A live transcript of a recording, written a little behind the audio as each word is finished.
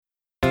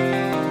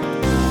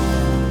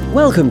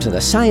Welcome to the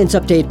Science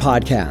Update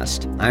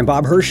Podcast. I'm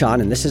Bob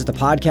Hirschon, and this is the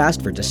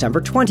podcast for December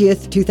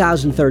 20th,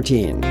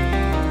 2013.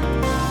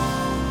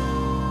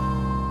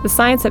 The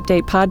Science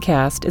Update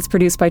Podcast is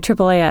produced by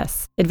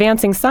AAAS,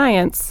 advancing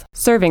science,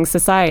 serving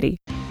society.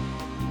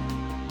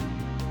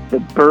 The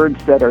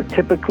birds that are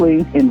typically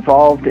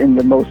involved in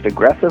the most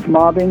aggressive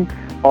mobbing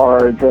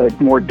are the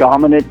more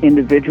dominant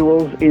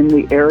individuals in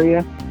the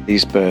area.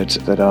 These birds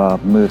that are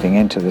moving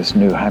into this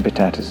new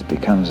habitat as it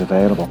becomes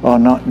available are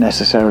not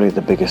necessarily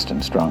the biggest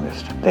and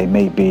strongest. They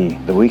may be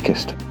the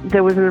weakest.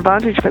 There was an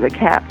advantage for the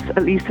cats,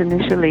 at least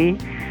initially,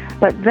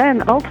 but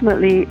then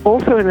ultimately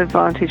also an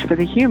advantage for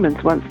the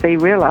humans once they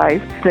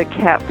realized that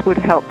cats would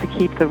help to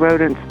keep the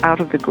rodents out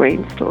of the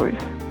grain stores.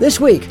 This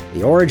week,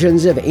 the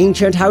origins of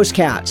ancient house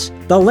cats,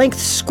 the length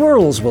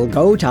squirrels will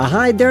go to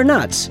hide their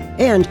nuts,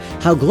 and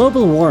how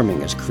global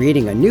warming is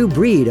creating a new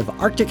breed of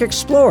Arctic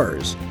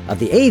explorers, of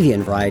the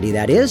avian variety,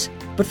 that is.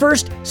 But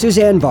first,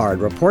 Suzanne Bard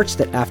reports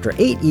that after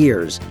 8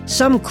 years,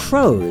 some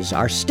crows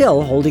are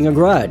still holding a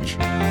grudge.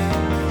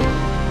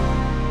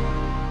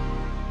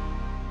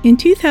 In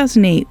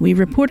 2008, we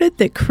reported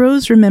that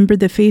crows remember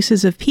the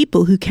faces of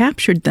people who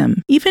captured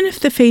them, even if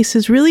the face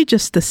is really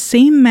just the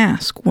same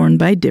mask worn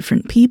by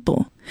different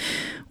people.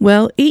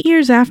 Well, 8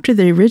 years after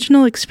the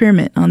original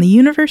experiment on the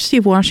University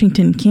of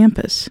Washington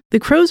campus, the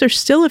crows are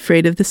still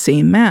afraid of the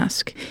same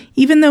mask,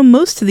 even though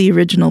most of the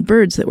original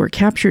birds that were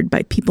captured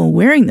by people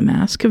wearing the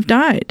mask have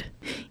died.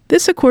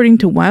 This according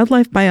to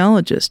wildlife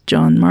biologist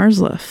John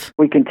Marzluff.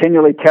 We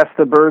continually test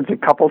the birds a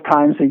couple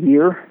times a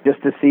year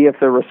just to see if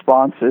the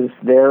response is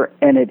there,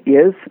 and it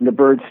is. The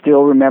birds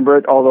still remember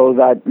it, although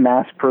that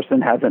masked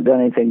person hasn't done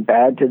anything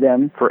bad to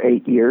them for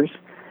 8 years.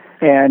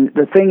 And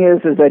the thing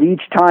is that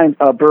each time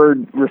a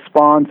bird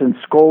responds and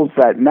scolds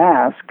that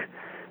mask,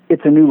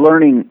 it's a new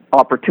learning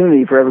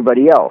opportunity for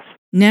everybody else.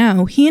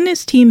 Now, he and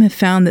his team have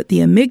found that the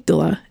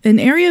amygdala, an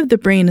area of the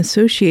brain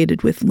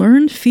associated with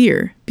learned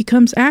fear,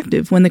 becomes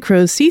active when the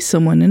crows see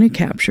someone in a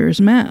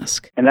capturer's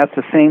mask. And that's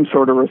the same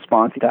sort of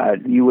response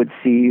that you would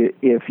see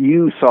if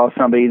you saw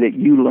somebody that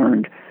you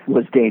learned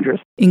was dangerous.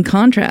 In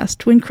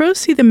contrast, when crows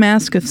see the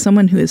mask of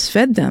someone who has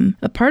fed them,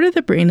 a part of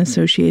the brain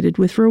associated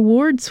with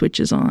reward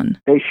switches on.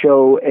 They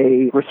show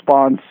a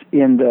response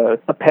in the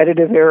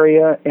appetitive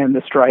area and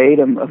the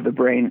striatum of the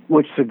brain,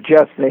 which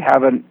suggests they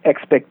have an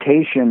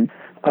expectation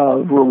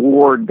of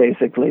reward,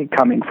 basically,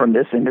 coming from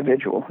this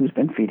individual who's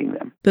been feeding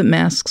them. But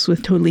masks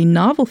with totally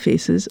novel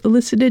faces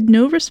elicited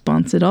no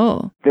response at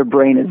all. Their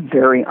brain is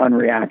very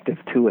unreactive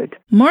to it.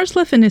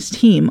 Marzluff and his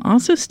team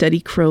also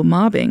study crow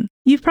mobbing.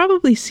 You've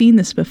probably seen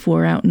this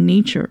before out in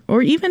nature,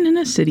 or even in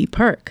a city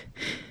park.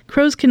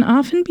 Crows can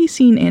often be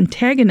seen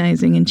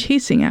antagonizing and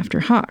chasing after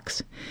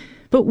hawks.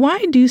 But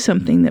why do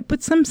something that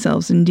puts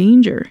themselves in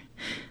danger?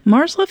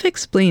 Marzluff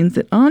explains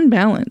that on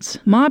balance,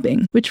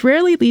 mobbing, which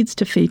rarely leads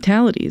to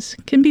fatalities,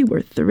 can be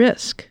worth the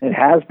risk. It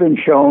has been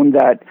shown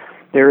that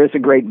there is a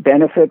great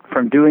benefit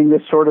from doing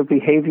this sort of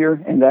behavior,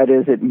 and that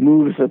is it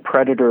moves a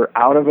predator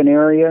out of an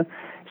area,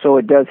 so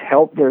it does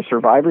help their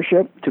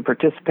survivorship to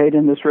participate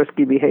in this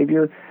risky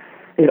behavior.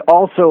 It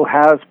also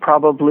has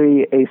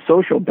probably a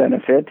social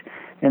benefit,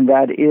 and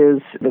that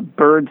is the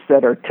birds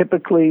that are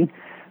typically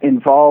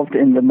involved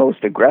in the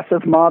most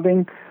aggressive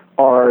mobbing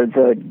are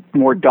the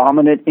more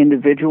dominant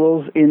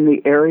individuals in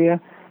the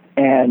area,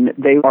 and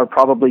they are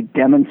probably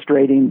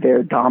demonstrating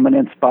their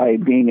dominance by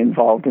being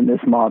involved in this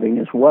mobbing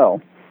as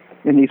well.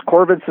 In these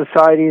corvid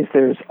societies,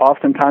 there's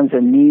oftentimes a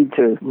need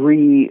to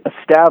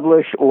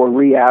re-establish or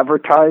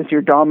re-advertise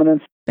your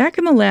dominance. Back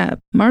in the lab,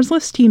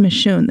 Marzluff's team has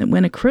shown that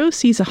when a crow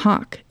sees a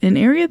hawk, an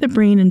area of the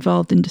brain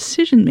involved in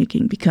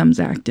decision-making becomes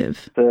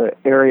active. The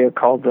area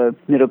called the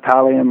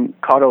midopallium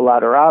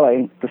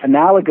caudolaterale, the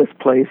analogous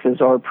place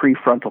is our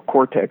prefrontal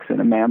cortex in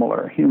a mammal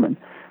or a human.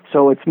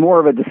 So it's more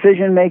of a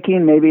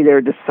decision-making. Maybe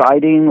they're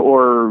deciding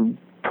or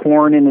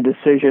torn in a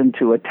decision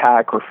to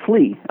attack or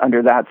flee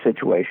under that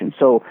situation.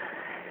 So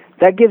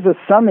that gives us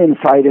some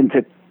insight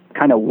into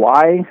kind of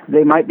why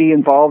they might be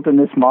involved in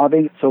this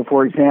mobbing. So,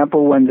 for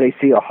example, when they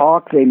see a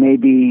hawk, they may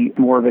be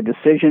more of a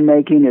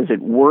decision-making. Is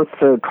it worth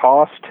the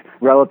cost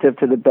relative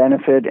to the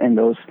benefit? And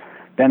those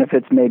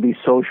benefits may be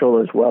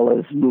social as well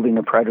as moving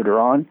a predator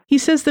on. He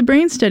says the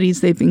brain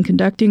studies they've been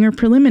conducting are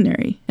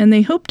preliminary, and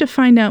they hope to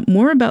find out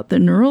more about the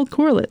neural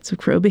correlates of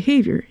crow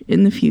behavior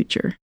in the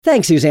future.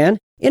 Thanks, Suzanne.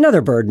 In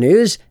other bird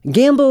news,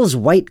 Gambel's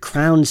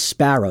white-crowned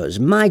sparrows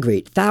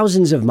migrate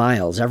thousands of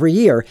miles every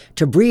year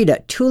to breed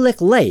at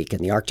Toolik Lake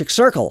in the Arctic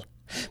Circle.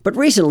 But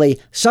recently,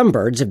 some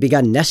birds have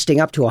begun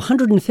nesting up to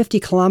 150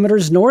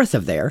 kilometers north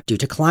of there due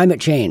to climate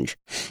change.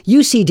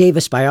 UC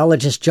Davis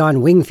biologist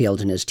John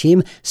Wingfield and his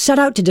team set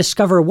out to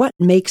discover what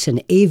makes an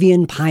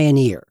avian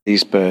pioneer.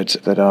 These birds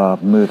that are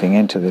moving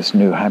into this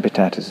new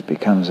habitat as it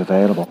becomes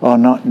available are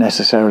not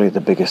necessarily the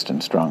biggest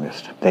and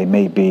strongest. They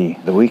may be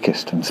the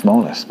weakest and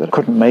smallest that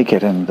couldn't make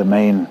it in the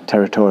main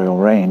territorial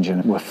range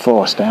and were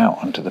forced out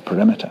onto the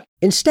perimeter.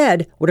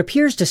 Instead, what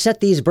appears to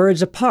set these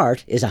birds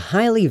apart is a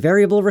highly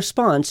variable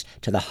response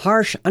to the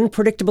harsh,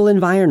 unpredictable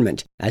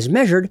environment, as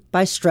measured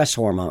by stress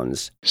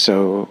hormones.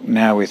 So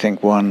now we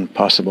think one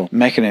possible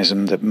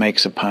mechanism that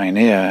makes a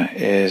pioneer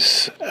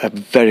is a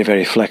very,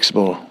 very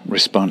flexible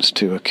response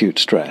to acute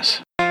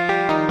stress.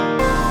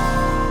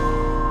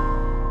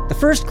 The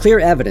first clear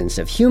evidence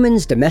of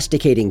humans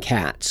domesticating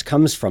cats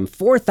comes from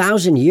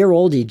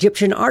 4,000-year-old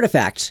Egyptian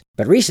artifacts.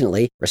 But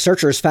recently,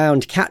 researchers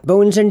found cat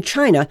bones in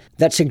China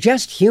that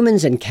suggest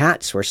humans and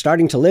cats were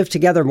starting to live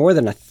together more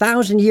than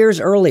 1,000 years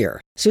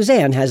earlier.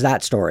 Suzanne has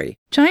that story.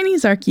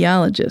 Chinese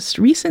archaeologists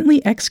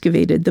recently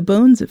excavated the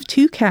bones of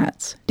 2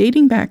 cats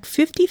dating back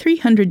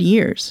 5,300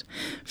 years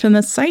from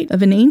the site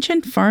of an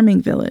ancient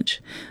farming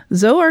village.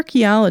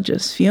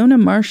 Zooarchaeologist Fiona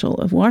Marshall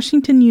of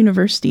Washington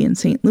University in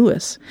St.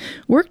 Louis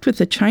worked with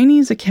the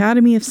Chinese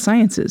Academy of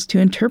Sciences to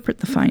interpret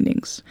the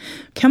findings.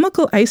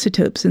 Chemical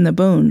isotopes in the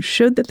bones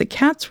showed that the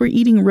cats were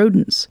eating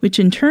rodents, which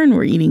in turn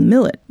were eating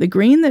millet, the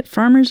grain that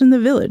farmers in the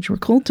village were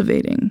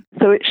cultivating.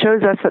 So it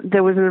shows us that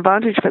there was an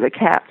advantage for the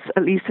cats,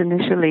 at least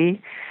initially,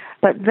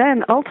 but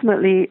then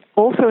ultimately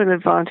also an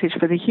advantage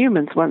for the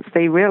humans once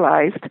they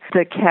realized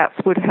that cats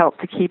would help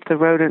to keep the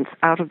rodents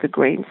out of the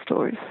grain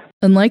stores.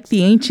 Unlike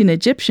the ancient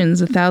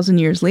Egyptians 1,000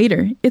 years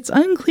later, it's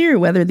unclear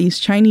whether these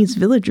Chinese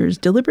villagers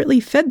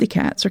deliberately fed the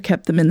cats or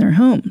kept them in their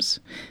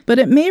homes. But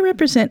it may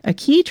represent a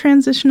key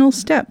transitional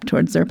step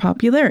towards their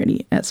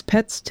popularity as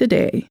pets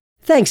today.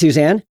 Thanks,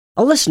 Suzanne.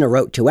 A listener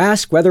wrote to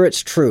ask whether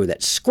it's true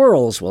that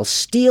squirrels will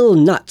steal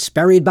nuts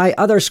buried by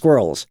other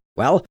squirrels.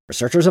 Well,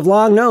 researchers have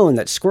long known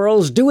that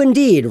squirrels do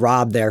indeed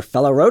rob their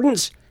fellow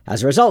rodents.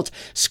 As a result,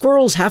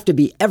 squirrels have to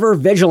be ever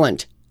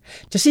vigilant.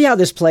 To see how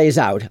this plays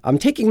out, I'm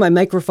taking my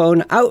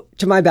microphone out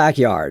to my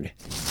backyard.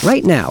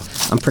 Right now,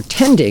 I'm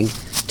pretending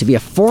to be a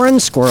foreign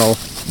squirrel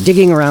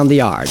digging around the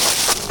yard.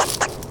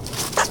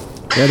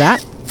 Hear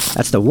that?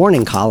 That's the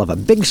warning call of a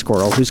big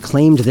squirrel who's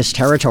claimed this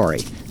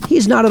territory.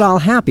 He's not at all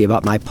happy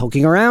about my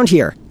poking around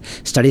here.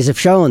 Studies have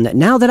shown that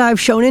now that I've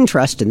shown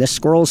interest in this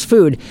squirrel's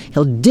food,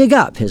 he'll dig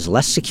up his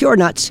less secure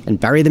nuts and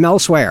bury them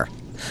elsewhere.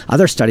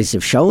 Other studies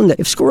have shown that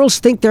if squirrels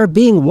think they're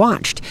being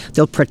watched,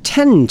 they'll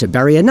pretend to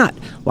bury a nut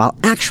while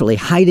actually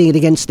hiding it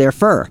against their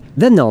fur.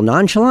 Then they'll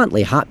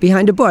nonchalantly hop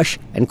behind a bush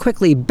and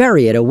quickly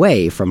bury it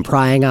away from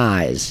prying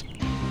eyes.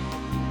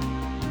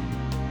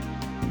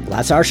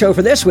 That's our show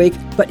for this week,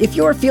 but if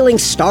you're feeling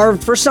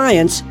starved for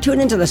science,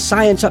 tune into the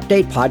Science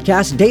Update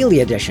Podcast Daily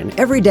Edition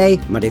every day,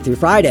 Monday through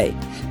Friday.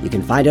 You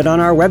can find it on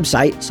our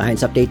website,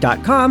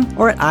 scienceupdate.com,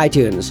 or at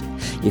iTunes.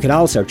 You can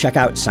also check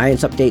out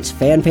Science Update's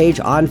fan page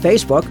on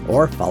Facebook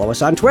or follow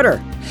us on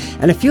Twitter.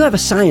 And if you have a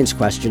science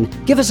question,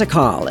 give us a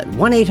call at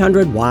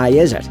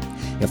 1-800-WHY-IS-IT.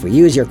 If we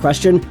use your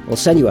question, we'll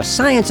send you a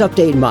Science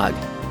Update mug.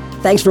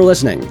 Thanks for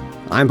listening.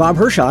 I'm Bob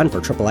Hirschon for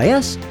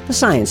AAAS, the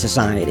Science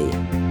Society.